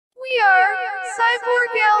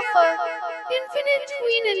OurLifeAsCyborgAlpha. Infinite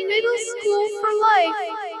Tween in middle school for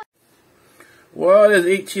life. Well, it is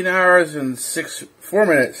 18 hours and 4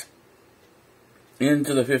 minutes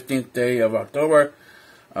into the 15th day of October,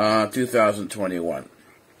 2021.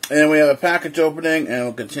 And we have a package opening, and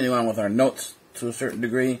we'll continue on with our notes to a certain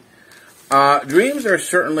degree. Dreams are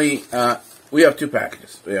certainly, we have two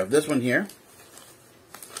packages. We have this one here,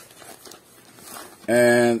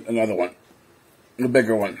 and another one, the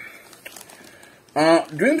bigger one.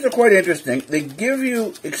 Dreams are quite interesting. They give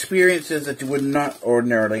you experiences that you would not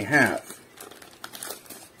ordinarily have.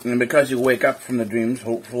 And because you wake up from the dreams,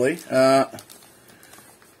 hopefully,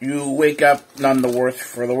 you wake up none the worse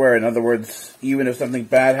for the wear. In other words, even if something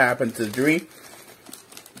bad happened to the dream,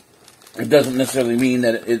 it doesn't necessarily mean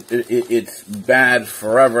that it's bad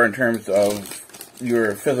forever in terms of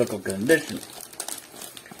your physical condition.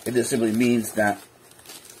 It just simply means that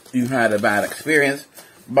you had a bad experience,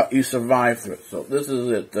 but you survived through it. So this is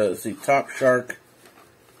it. See, Top Shark.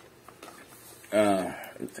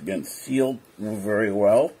 It's again sealed very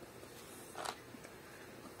well.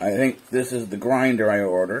 I think this is the grinder I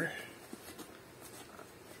ordered.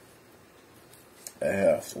 I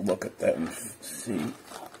have to look at that and see.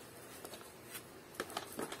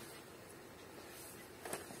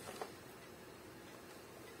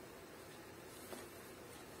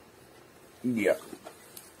 Yeah,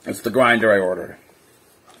 it's the grinder I ordered.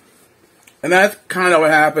 And that's kind of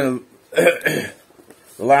what happened the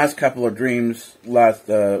last couple of dreams,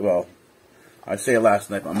 well, I say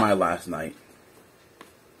last night, but my last night.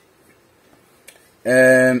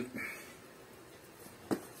 And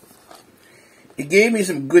it gave me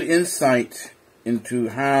some good insight into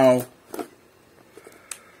how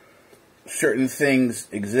certain things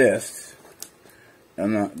exist.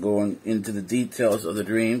 I'm not going into the details of the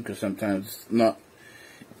dream because sometimes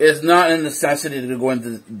it's not a necessity to go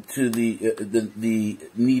into the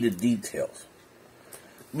needed details.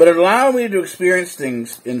 But it allowed me to experience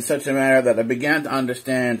things in such a manner that I began to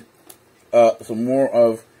understand some more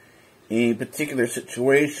of a particular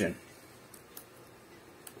situation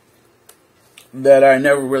that I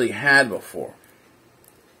never really had before.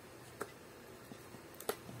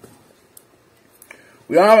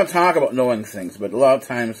 We often talk about knowing things, but a lot of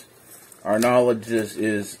times our knowledge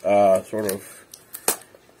is sort of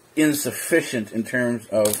insufficient in terms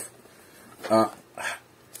of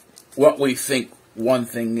what we think one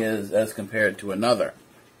thing is as compared to another.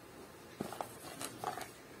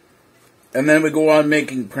 And then we go on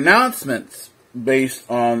making pronouncements based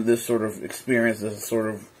on this sort of experience, this sort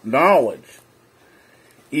of knowledge.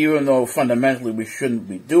 Even though fundamentally we shouldn't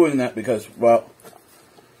be doing that because, well,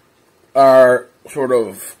 our sort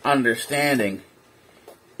of understanding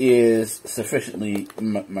is sufficiently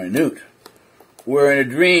minute. Where in a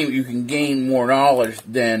dream you can gain more knowledge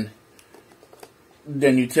than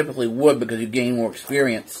you typically would because you gain more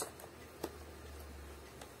experience.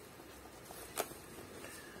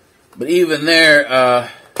 But even there,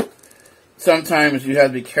 sometimes you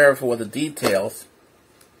have to be careful with the details.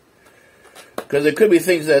 Because there could be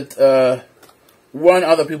things that, one,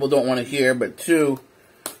 other people don't want to hear, but two,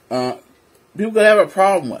 people could have a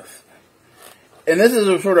problem with. And this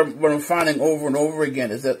is sort of what I'm finding over and over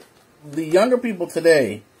again, is that the younger people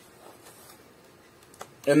today,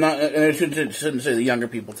 and I shouldn't say the younger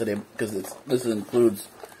people today, because this includes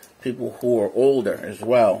people who are older as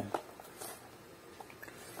well,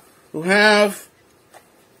 who have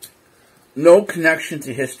no connection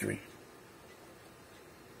to history.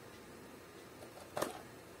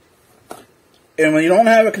 And when you don't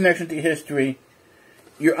have a connection to history,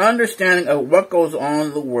 your understanding of what goes on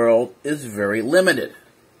in the world is very limited.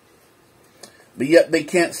 But yet they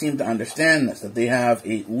can't seem to understand this, that they have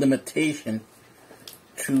a limitation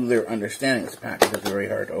to their understanding. This package is very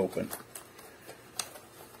hard to open.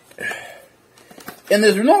 And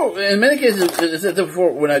there's in many cases, as I said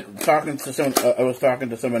before, when I was talking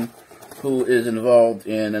to someone who is involved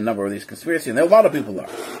in a number of these conspiracies, and a lot of people are.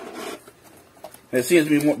 It seems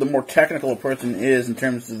to be the more technical a person is in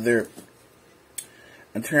terms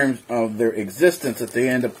of their existence, that they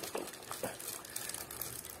end up.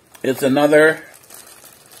 It's another.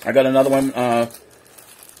 I got another one on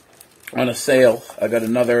a sale. I got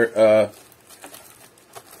another.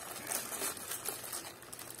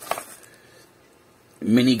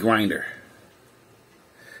 Mini grinder.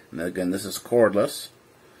 And again, this is cordless.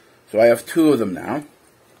 So I have two of them now.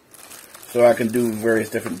 So I can do various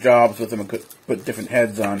different jobs with them and could put different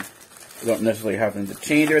heads on. I don't necessarily have to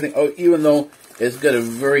change everything. Oh, even though it's got a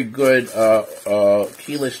very good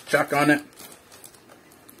keyless chuck on it.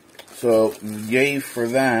 So yay for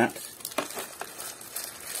that.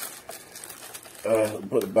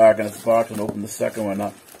 put it back in its box and open the second one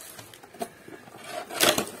up.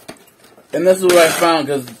 And this is what I found,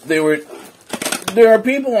 because there are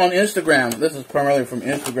people on Instagram, this is primarily from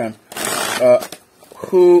Instagram,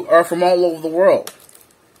 who are from all over the world.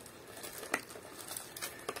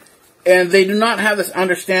 And they do not have this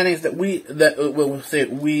understanding that we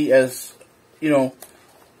as, you know,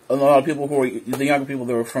 a lot of people who are, the younger people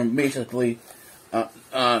that are from basically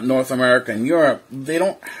North America and Europe, they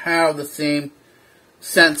don't have the same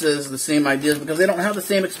senses, the same ideas, because they don't have the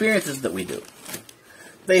same experiences that we do.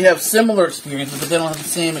 They have similar experiences, but they don't have the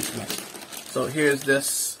same experience. So here's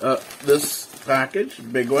this this package,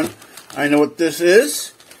 big one. I know what this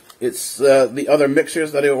is. It's the other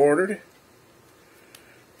mixers that I ordered.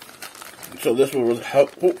 So this will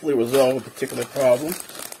hopefully resolve a particular problem.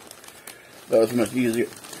 That was much easier.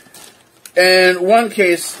 And one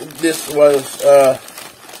case, this was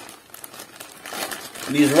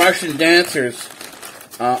these Russian dancers,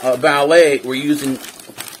 a ballet, were using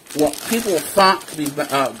what people thought to be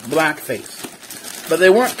blackface. But they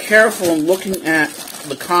weren't careful in looking at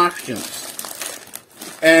the costumes.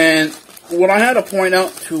 And what I had to point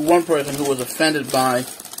out to one person who was offended by,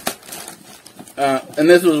 and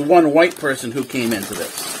this was one white person who came into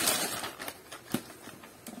this.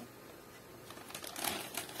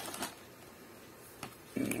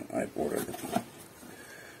 I ordered it.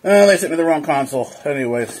 They sent me the wrong console.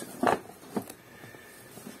 Anyways.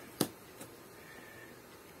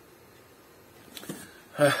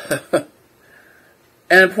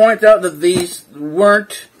 And point out that these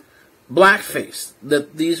weren't blackface,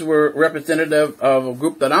 that these were representative of a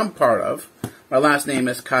group that I'm part of. My last name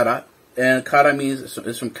is Kara, and Kara means,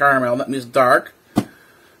 is from caramel, that means dark.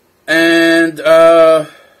 And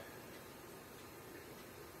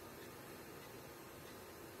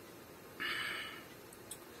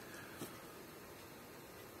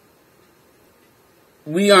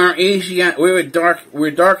we are Asiatic.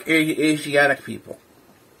 We're dark Asiatic people.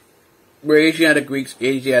 We're Asiatic Greeks,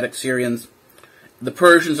 Asiatic Syrians. The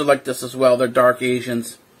Persians are like this as well. They're dark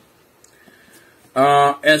Asians.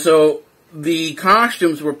 And so the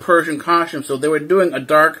costumes were Persian costumes. So they were doing a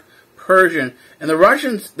dark Persian. And the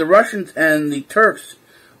Russians and the Turks,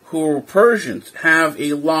 who were Persians, have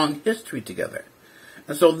a long history together.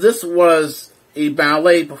 And so this was a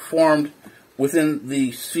ballet performed within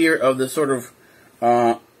the sphere of this sort of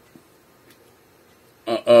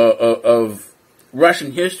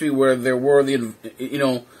Russian history, where there were the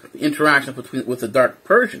interactions with the dark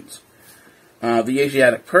Persians, the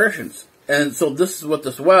Asiatic Persians, and so this is what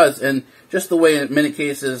this was. And just the way in many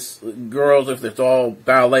cases girls, if it's all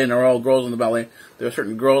ballet and they're all girls in the ballet, there are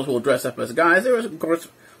certain girls who will dress up as guys. There was, of course,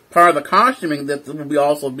 part of the costuming that will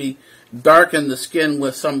also be darken the skin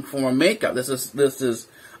with some form of makeup. This is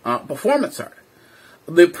performance art.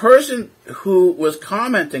 The person who was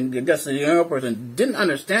commenting, I guess the younger person, didn't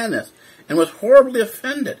understand this and was horribly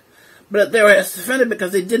offended. But they were offended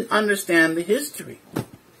because they didn't understand the history.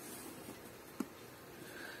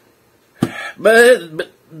 But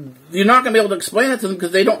you're not going to be able to explain it to them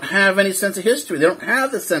because they don't have any sense of history. They don't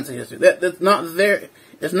have the sense of history. That's not there.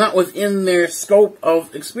 It's not within their scope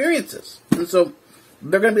of experiences. And so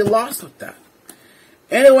they're going to be lost with that.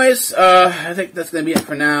 Anyways, I think that's going to be it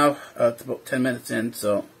for now. It's about 10 minutes in,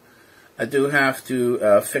 so I do have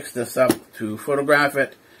to fix this up to photograph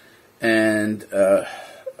it, and I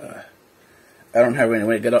don't have any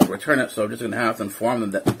way to get up to return it, so I'm just going to have to inform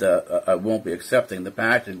them that I won't be accepting the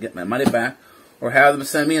package and get my money back, or have them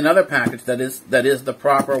send me another package that is the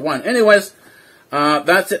proper one. Anyways,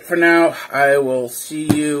 that's it for now. I will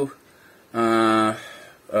see you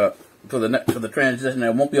for the transition. I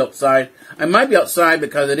won't be outside. I might be outside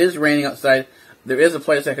because it is raining outside. There is a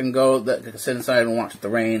place I can go that I can sit inside and watch the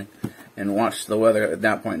rain and watch the weather at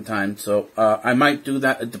that point in time. So I might do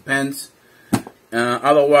that. It depends.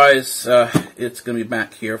 Otherwise, it's going to be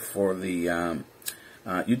back here for the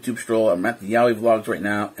YouTube Stroll. I'm at the Yowie Vlogs right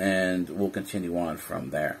now, and we'll continue on from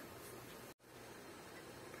there.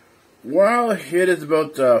 Well, it is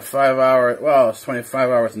about 5 hours. Well, it's 25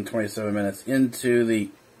 hours and 27 minutes into the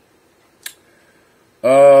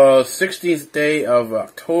 16th day of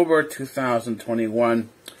October 2021,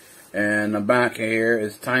 and I'm back here.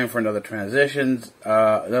 It's time for another transition.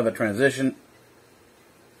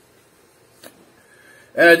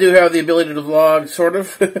 And I do have the ability to vlog, sort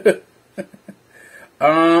of.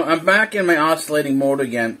 I'm back in my oscillating mode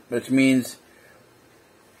again, which means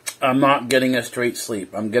I'm not getting a straight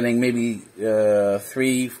sleep. I'm getting maybe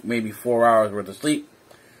 3, maybe 4 hours worth of sleep.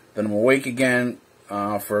 Then I'm awake again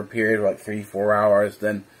for a period of like 3-4 hours.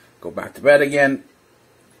 Then go back to bed again.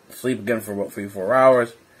 Sleep again for about 3-4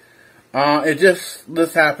 hours.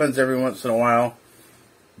 This happens every once in a while.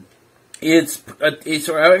 It's a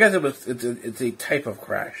type of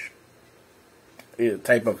crash. A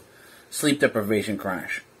type of sleep deprivation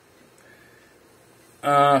crash.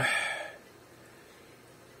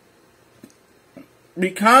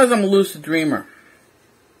 Because I'm a lucid dreamer,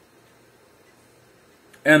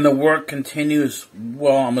 and the work continues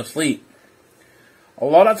while I'm asleep, a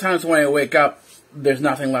lot of times when I wake up, there's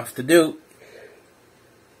nothing left to do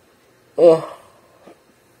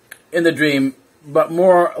in the dream. But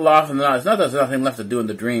more often than not, it's not that there's nothing left to do in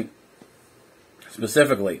the dream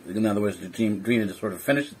specifically. In other words, the dream just sort of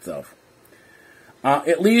finished itself.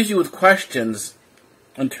 It leaves you with questions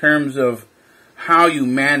in terms of how you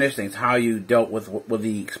manage things, how you dealt with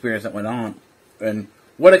the experience that went on, and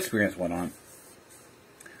what experience went on.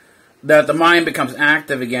 That the mind becomes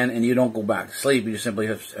active again, and you don't go back to sleep. You simply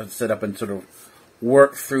have to sit up and sort of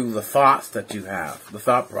work through the thoughts that you have, the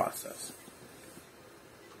thought process.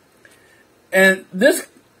 And this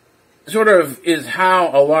sort of is how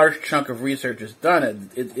a large chunk of research is done.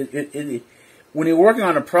 When you're working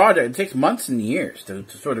on a project, it takes months and years to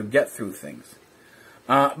sort of get through things.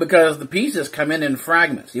 Because the pieces come in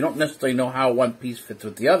fragments. You don't necessarily know how one piece fits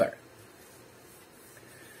with the other.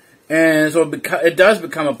 And so it does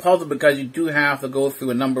become a puzzle because you do have to go through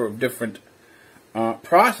a number of different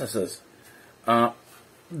processes to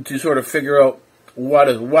sort of figure out what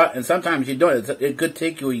is what. And sometimes you don't. It could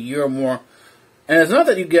take you a year or more. And it's not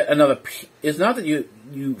that you get another. It's not that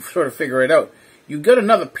you sort of figure it out. You get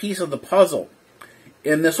another piece of the puzzle,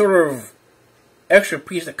 and this sort of extra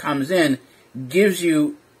piece that comes in gives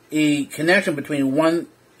you a connection between one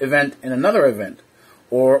event and another event,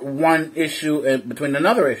 or one issue between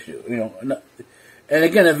another issue. You know, and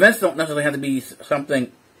again, events don't necessarily have to be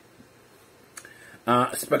something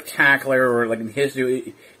spectacular or like in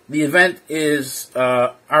history. The event is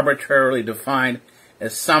arbitrarily defined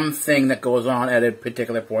as something that goes on at a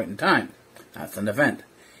particular point in time. That's an event.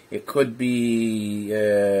 It could be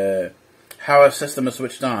how a system is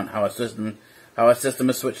switched on, how a system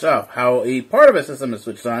is switched off, how a part of a system is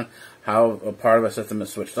switched on, how a part of a system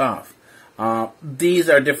is switched off. These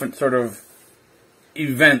are different sort of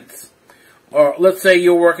events. Or let's say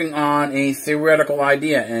you're working on a theoretical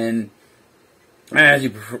idea, and as you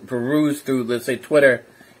peruse through, let's say, Twitter,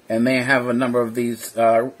 and they have a number of these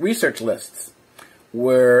research lists,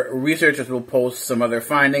 where researchers will post some of their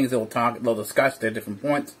findings, they'll discuss their different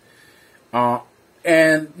points,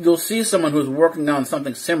 and you'll see someone who's working on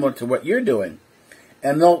something similar to what you're doing,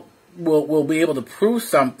 and will be able to prove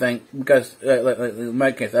something, because in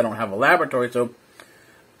my case, I don't have a laboratory, so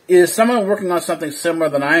is someone working on something similar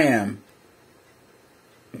than I am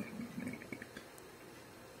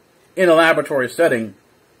in a laboratory setting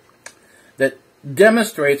that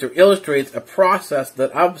demonstrates or illustrates a process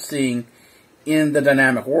that I'm seeing in the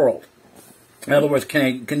dynamic world. In other words,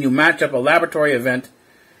 can you match up a laboratory event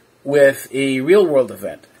with a real-world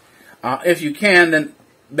event? If you can, then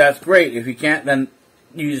that's great. If you can't, then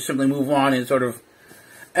you just simply move on and sort of...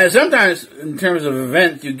 And sometimes, in terms of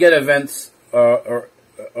events, you get events that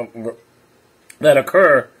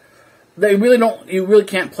occur that you really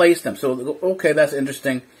can't place them. So, okay, that's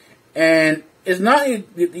interesting. And it's not,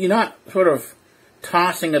 you're not sort of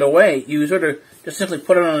tossing it away. You sort of just simply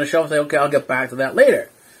put it on the shelf and say, okay, I'll get back to that later.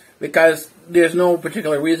 Because there's no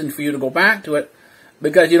particular reason for you to go back to it,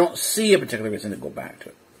 because you don't see a particular reason to go back to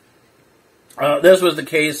it. This was the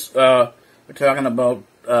case, we're talking about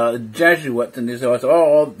Jesuits, and they say,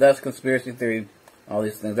 oh, that's conspiracy theory, all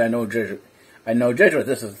these things. I know Jesuits.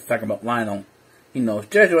 This is talking about Lionel. He knows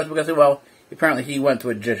Jesuits because, well, apparently he went to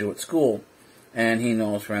a Jesuit school, and he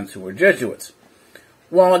knows friends who were Jesuits.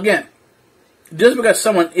 Well, again, just because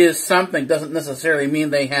someone is something doesn't necessarily mean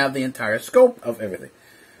they have the entire scope of everything.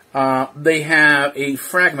 They have a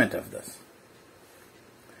fragment of this.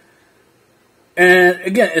 And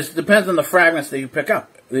again, it depends on the fragments that you pick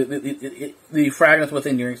up. The fragments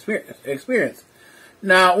within your experience.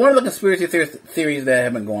 Now, one of the conspiracy theories that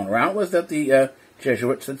have been going around was that the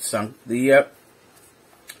Jesuits had sunk the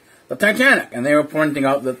Titanic. And they were pointing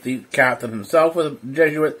out that the captain himself was a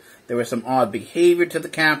Jesuit. There was some odd behavior to the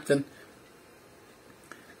captain.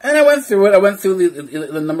 And I went through it. I went through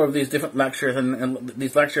the number of these different lectures, and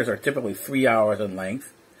these lectures are typically 3 hours in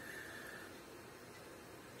length.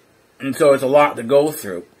 And so it's a lot to go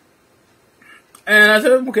through. And I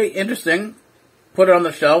said, okay, interesting. Put it on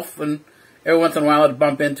the shelf, and every once in a while I'd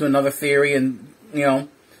bump into another theory, and, you know,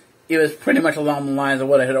 it was pretty much along the lines of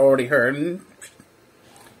what I had already heard. And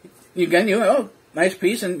again, oh, nice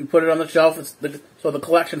piece, and you put it on the shelf, so the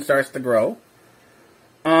collection starts to grow.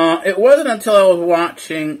 It wasn't until I was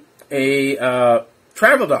watching a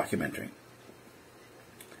travel documentary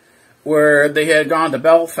where they had gone to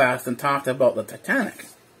Belfast and talked about the Titanic.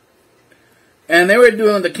 And they were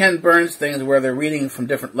doing the Ken Burns things where they're reading from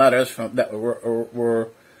different letters that were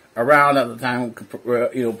around at the time,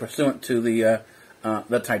 pursuant to the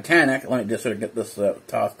Titanic. Let me just sort of get this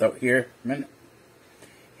tossed out here a minute.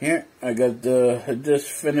 Here, I just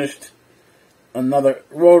finished another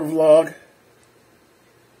road vlog.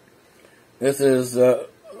 This is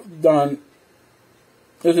done.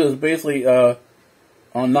 This is basically on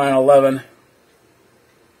 9/11.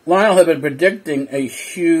 Lionel had been predicting a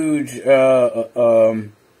huge attack.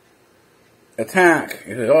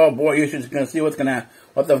 He said, "Oh boy, you should gonna see what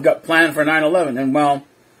they've got planned for 9/11." And well,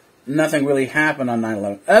 nothing really happened on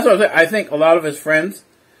 9/11. That's what I think. A lot of his friends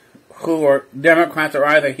who are Democrats are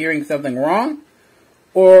either hearing something wrong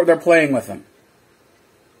or they're playing with him.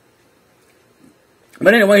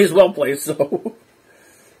 But anyway, he's well placed, so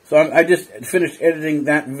I just finished editing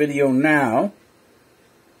that video now.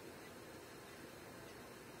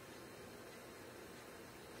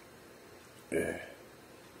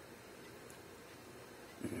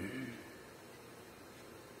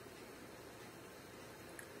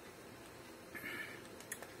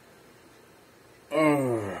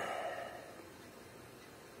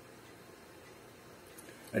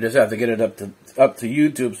 I just have to get it up to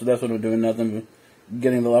YouTube, so that's what I'm doing. Nothing,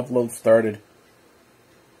 getting the upload started.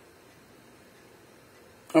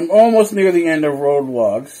 I'm almost near the end of road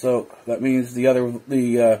vlogs, so that means the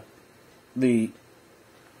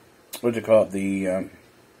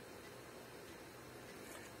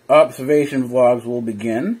observation vlogs will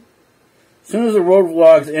begin. As soon as the road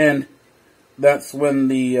vlogs end, that's when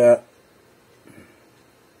the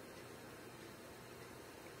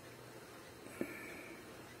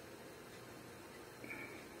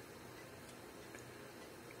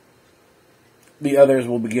others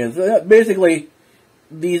will begin. So basically,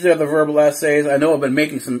 these are the verbal essays. I know I've been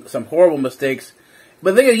making some horrible mistakes,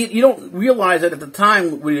 but you don't realize that at the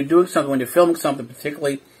time when you're doing something, when you're filming something,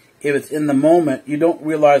 particularly if it's in the moment, you don't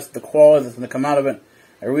realize the quality that's going to come out of it.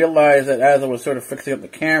 I realized that as I was sort of fixing up the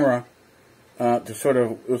camera,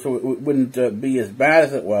 so it wouldn't be as bad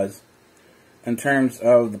as it was in terms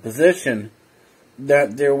of the position,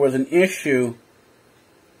 that there was an issue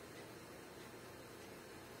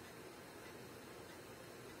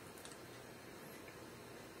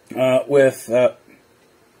with the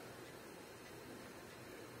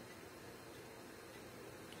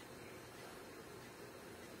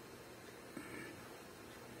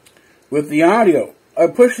audio. I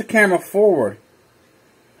pushed the camera forward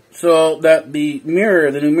so that the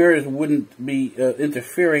new mirrors wouldn't be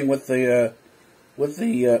interfering with the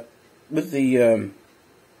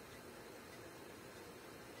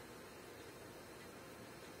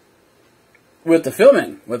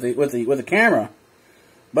filming with the camera.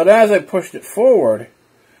 But as I pushed it forward,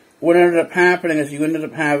 what ended up happening is you ended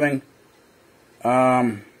up having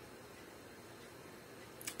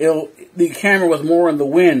the camera was more in the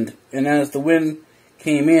wind, and as the wind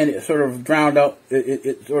came in, it sort of drowned out.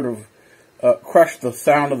 It sort of crushed the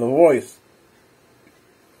sound of the voice,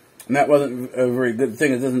 and that wasn't a very good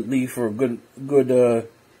thing. It doesn't leave for a good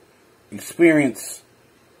experience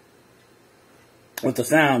with the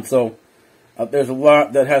sound. So there's a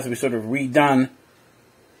lot that has to be sort of redone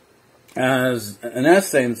as an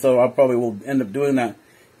essay, and so I probably will end up doing that,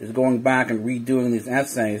 is going back and redoing these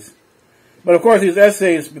essays. But of course, these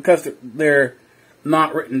essays, because they're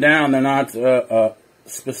not written down, they're not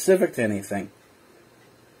specific to anything,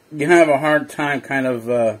 you have a hard time kind of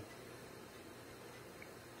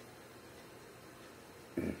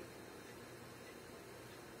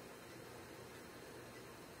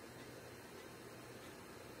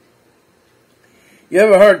you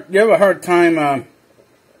have a hard time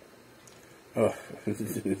oh,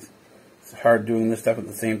 it's hard doing this stuff at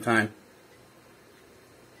the same time.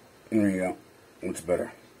 There you go. It's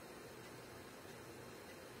better.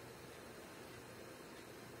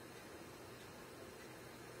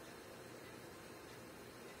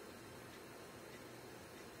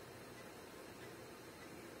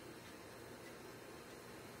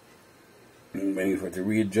 I'm waiting for it to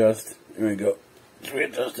readjust. There we go. It's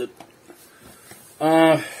readjusted.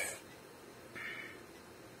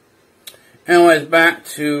 Anyways, back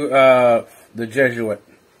to the Jesuit.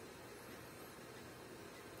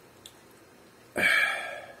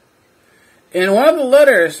 And one of the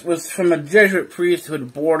letters was from a Jesuit priest who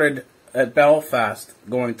had boarded at Belfast,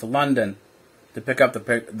 going to London to pick up the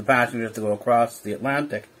passengers to go across the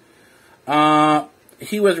Atlantic.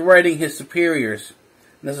 He was writing his superiors.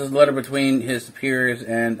 This is a letter between his superiors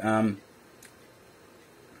and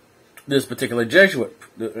this particular Jesuit.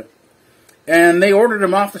 And they ordered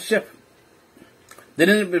him off the ship. They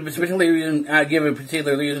didn't particularly give a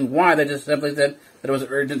particular reason why. They just simply said that it was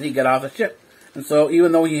urgent he get off the ship. And so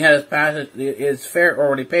even though he had his passage, his fare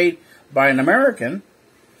already paid by an American,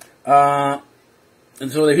 and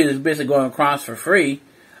so he was basically going across for free,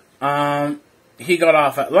 he got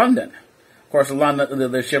off at London. Of course,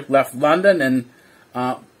 the ship left London and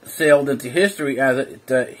sailed into history as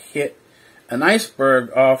it hit an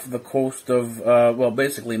iceberg off the coast of, well,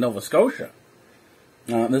 basically Nova Scotia.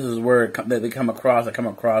 This is where they come across. They come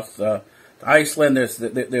across Iceland. There's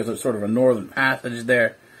a sort of a northern passage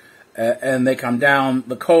there, and they come down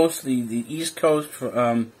the coast, the east coast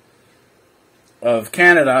of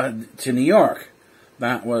Canada to New York.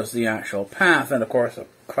 That was the actual path, and of course,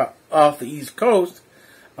 off the east coast,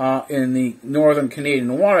 in the northern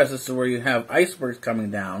Canadian waters, this is where you have icebergs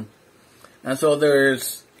coming down, and so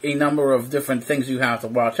there's a number of different things you have to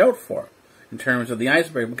watch out for in terms of the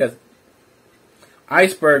iceberg, because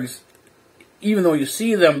icebergs, even though you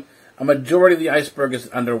see them, a majority of the iceberg is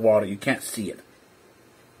underwater. You can't see it.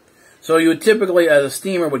 So you would typically, as a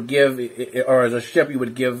steamer would give, or as a ship, you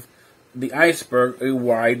would give the iceberg a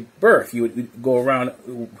wide berth. You would go around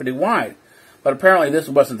pretty wide. But apparently this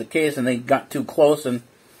wasn't the case, and they got too close, and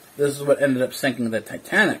this is what ended up sinking the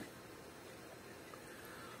Titanic.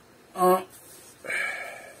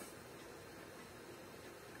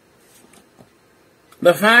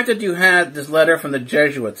 The fact that you had this letter from the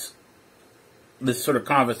Jesuits, this sort of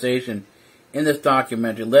conversation in this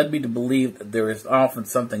documentary, led me to believe that there is often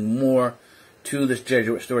something more to this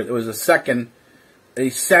Jesuit story. There was a second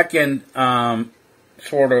sort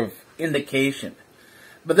of indication.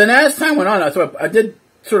 But then as time went on, I did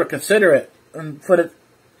sort of consider it and put it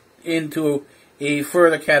into a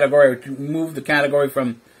further category, to move the category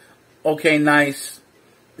from, okay, nice,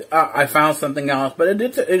 I found something else. But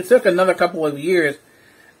it took another couple of years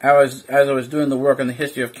as I was doing the work on the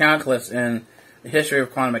history of calculus and the history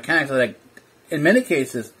of quantum mechanics, that in many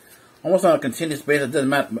cases, almost on a continuous basis, it doesn't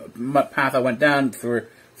matter what path I went down through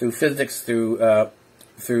physics, through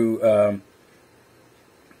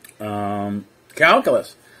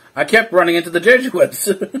calculus, I kept running into the Jesuits.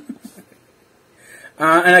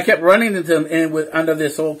 And I kept running into them under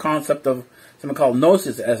this whole concept of something called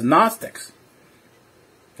Gnosis as Gnostics.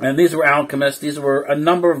 And these were alchemists. These were a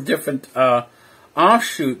number of different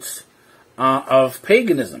offshoots of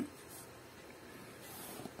paganism.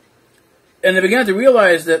 And they began to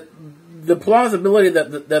realize that the plausibility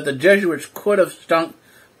that the Jesuits could have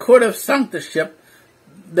sunk the ship,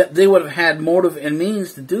 that they would have had motive and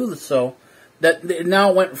means to do so, that it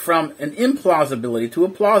now went from an implausibility to a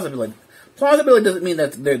plausibility. Plausibility doesn't mean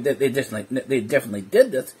that they definitely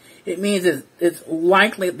did this. It means it's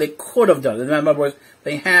likely they could have done it. In other words,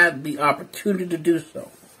 they had the opportunity to do so.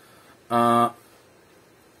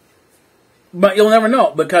 But you'll never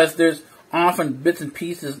know, because there's often bits and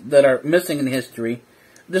pieces that are missing in history,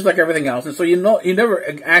 just like everything else. And so you never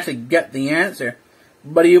actually get the answer,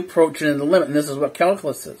 but you approach it in the limit. And this is what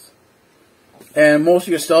calculus is. And most of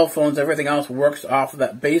your cell phones, everything else, works off of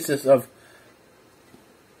that basis of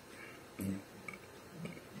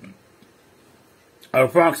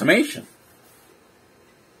approximation.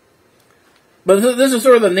 But this is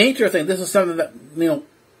sort of the nature thing. This is something that,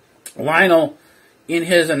 Lionel, in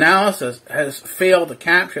his analysis, has failed to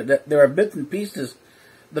capture, that there are bits and pieces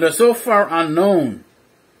that are so far unknown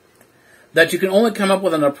that you can only come up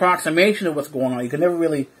with an approximation of what's going on. You can never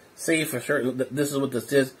really say for sure that this is what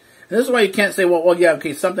this is. And this is why you can't say, well, yeah,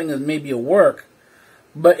 okay, something is maybe a work,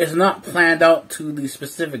 but it's not planned out to the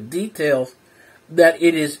specific details, that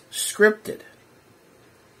it is scripted.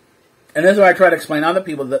 And this is why I try to explain to other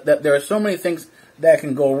people that there are so many things that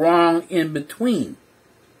can go wrong in between.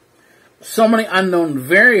 So many unknown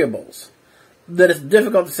variables that it's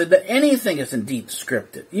difficult to say that anything is indeed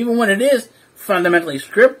scripted. Even when it is fundamentally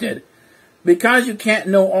scripted, because you can't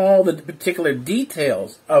know all the particular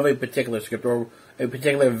details of a particular script or a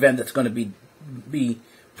particular event that's going to be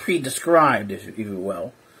pre-described, if you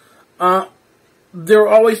will, there are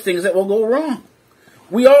always things that will go wrong.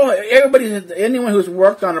 Anyone who's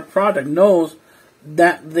worked on a project knows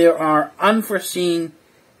that there are unforeseen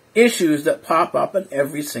issues that pop up in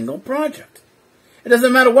every single project. It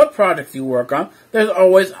doesn't matter what project you work on, there's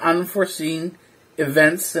always unforeseen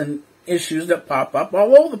events and issues that pop up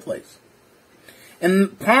all over the place.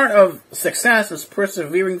 And part of success is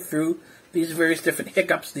persevering through these various different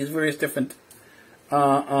hiccups, these various different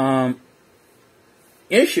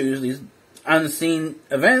issues, these unseen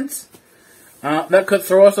events, that could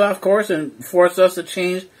throw us off course and force us to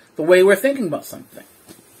change the way we're thinking about something.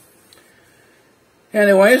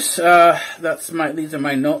 Anyways, these are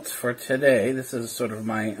my notes for today. This is sort of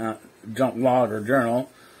my jump log or journal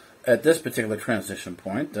at this particular transition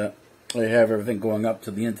point. I have everything going up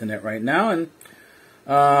to the internet right now, and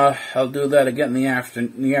I'll do that again in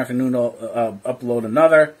the afternoon. I'll upload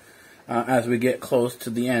another as we get close to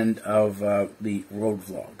the end of the road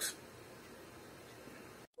vlogs.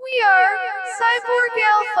 We are Cyborg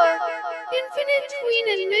Alpha, Infinite Tween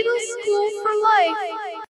and Middle School for Life.